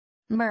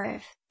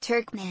Merv,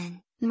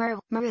 Turkmen,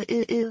 Merv, Merv,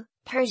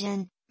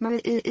 Persian,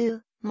 Merv,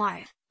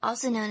 Marv,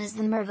 also known as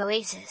the Merv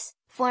Oasis,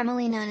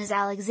 formerly known as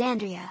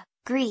Alexandria,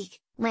 Greek,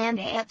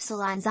 Lambda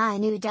Epsilon Xi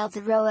Nu Delta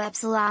Rho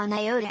Epsilon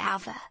Iota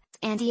Alpha,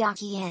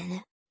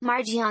 Antiochian,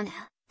 Margiana,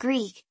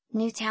 Greek,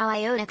 Nu Tau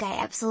Iota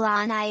Chi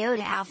Epsilon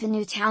Iota Alpha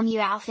Nu Tau Mu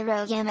Alpha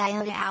Rho Gamma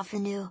Iota Alpha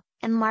Nu,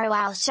 and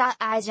Marwal Shah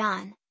I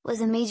Jan, was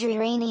a major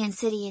Iranian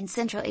city in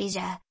Central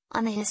Asia,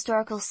 on the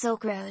historical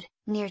Silk Road,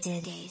 near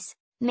today's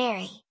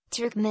Mary,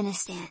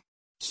 Turkmenistan.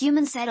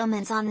 Human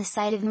settlements on the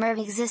site of Merv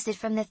existed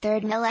from the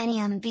 3rd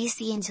millennium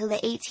BC until the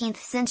 18th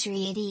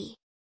century AD.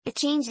 It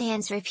changed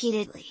hands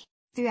repeatedly,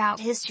 throughout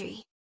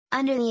history.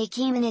 Under the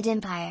Achaemenid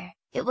Empire,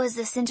 it was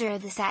the center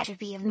of the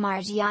satrapy of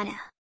Margiana.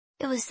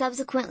 It was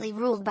subsequently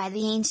ruled by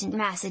the ancient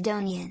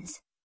Macedonians,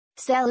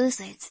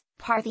 Seleucids,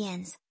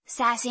 Parthians,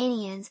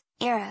 Sasanians,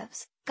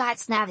 Arabs,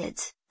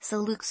 Ghaznavids,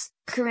 Seleuks,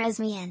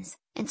 Khwarezmians,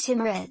 and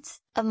Timurids,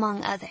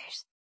 among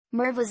others.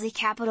 Merv was the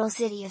capital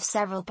city of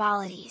several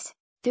polities,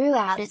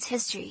 throughout its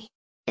history.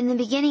 In the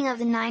beginning of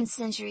the 9th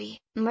century,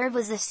 Merv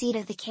was the seat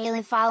of the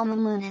Caliph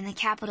al-Mamun and the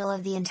capital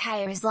of the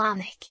entire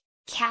Islamic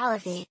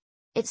Caliphate.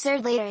 It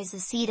served later as the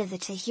seat of the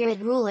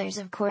Tahirid rulers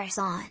of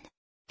Khorasan.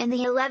 In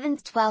the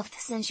 11th-12th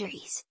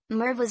centuries,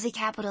 Merv was the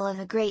capital of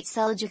the Great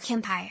Seljuk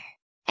Empire,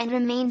 and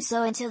remained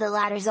so until the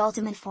latter's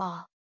ultimate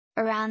fall.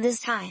 Around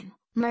this time,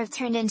 Merv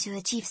turned into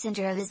a chief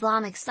center of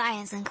Islamic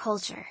science and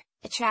culture,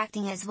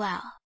 attracting as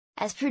well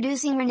as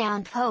producing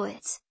renowned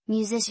poets,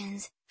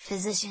 musicians,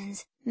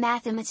 physicians,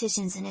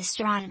 mathematicians and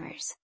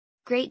astronomers.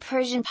 Great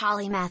Persian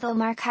polymath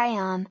Omar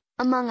Khayyam,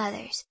 among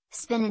others,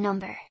 spent a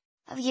number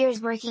of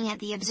years working at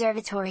the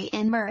observatory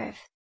in Merv.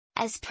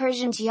 As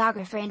Persian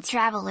geographer and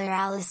traveler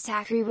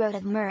Al-Istakri wrote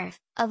of Merv,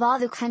 of all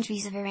the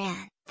countries of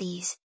Iran,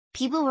 these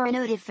people were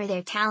noted for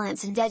their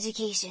talents and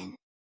education.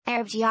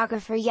 Arab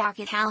geographer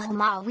Yaqut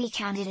al-Hamawi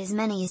counted as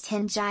many as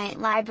 10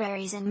 giant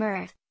libraries in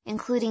Merv,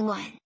 including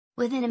one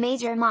within a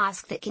major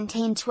mosque that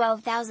contained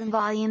 12,000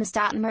 volumes.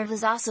 Merv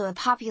was also a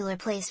popular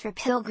place for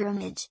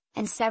pilgrimage,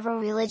 and several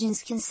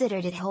religions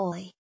considered it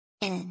holy.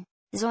 In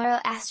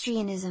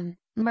Zoroastrianism,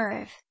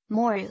 Merv,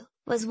 Moru,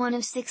 was one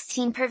of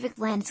 16 perfect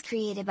lands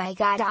created by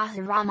god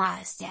Ahura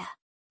Mazda.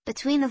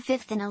 Between the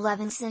 5th and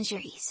 11th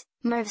centuries,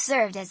 Merv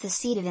served as the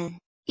seat of an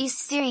East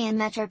Syrian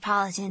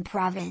metropolitan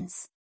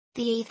province.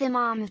 The 8th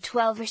Imam of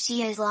 12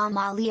 Shia Islam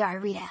Ali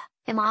Arida,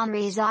 Imam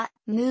Reza,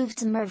 moved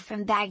to Merv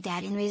from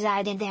Baghdad and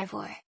resided there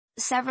for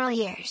several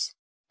years.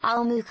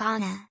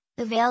 Al-Muqana,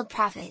 the veiled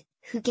prophet,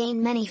 who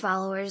gained many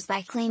followers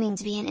by claiming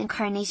to be an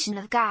incarnation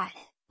of God,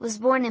 was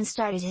born and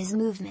started his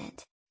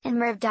movement in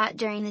Merv.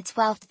 During the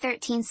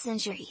 12th-13th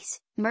centuries,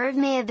 Merv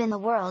may have been the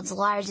world's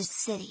largest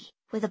city,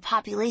 with a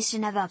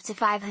population of up to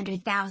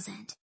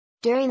 500,000.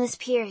 During this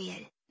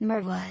period,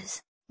 Merv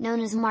was known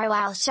as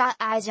Marwal Shah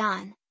I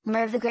Jan,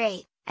 Merv the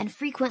Great, and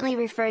frequently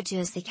referred to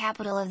as the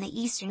capital of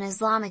the Eastern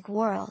Islamic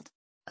world.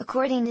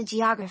 According to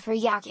geographer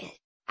Yaqut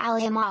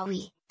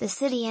al-Hamawi, the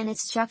city and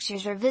its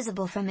structures were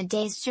visible from a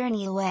day's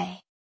journey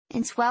away.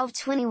 In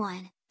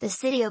 1221, the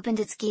city opened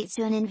its gates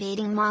to an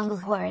invading Mongol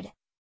horde,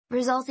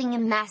 resulting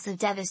in massive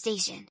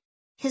devastation.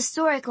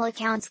 Historical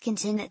accounts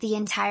contend that the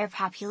entire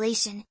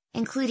population,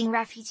 including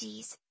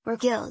refugees, were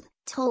killed.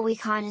 Tolui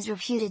Khan is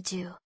reputed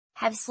to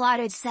have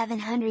slaughtered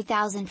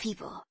 700,000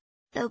 people.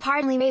 Though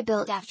partly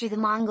rebuilt after the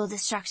Mongol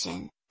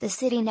destruction, the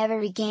city never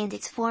regained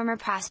its former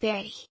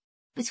prosperity.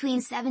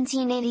 Between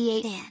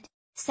 1788 and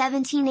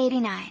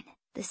 1789,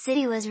 the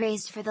city was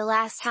razed for the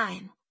last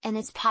time, and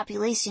its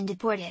population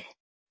deported.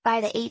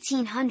 By the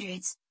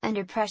 1800s,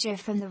 under pressure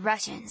from the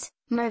Russians,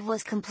 Merv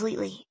was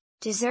completely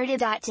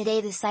deserted.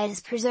 Today the site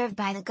is preserved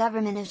by the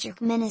government of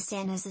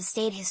Turkmenistan as a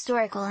state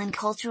historical and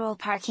cultural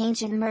park.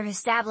 Ancient Merv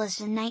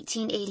established in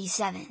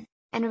 1987,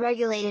 and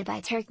regulated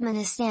by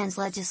Turkmenistan's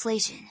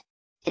legislation.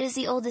 It is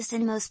the oldest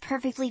and most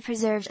perfectly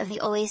preserved of the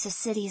oasis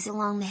cities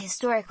along the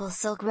historical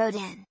Silk Road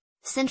in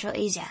Central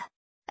Asia.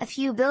 A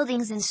few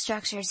buildings and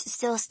structures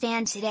still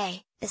stand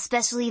today,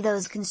 especially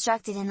those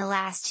constructed in the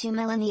last 2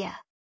 millennia.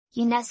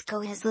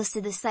 UNESCO has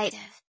listed the site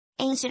of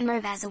ancient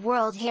Merv as a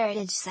World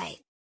Heritage Site.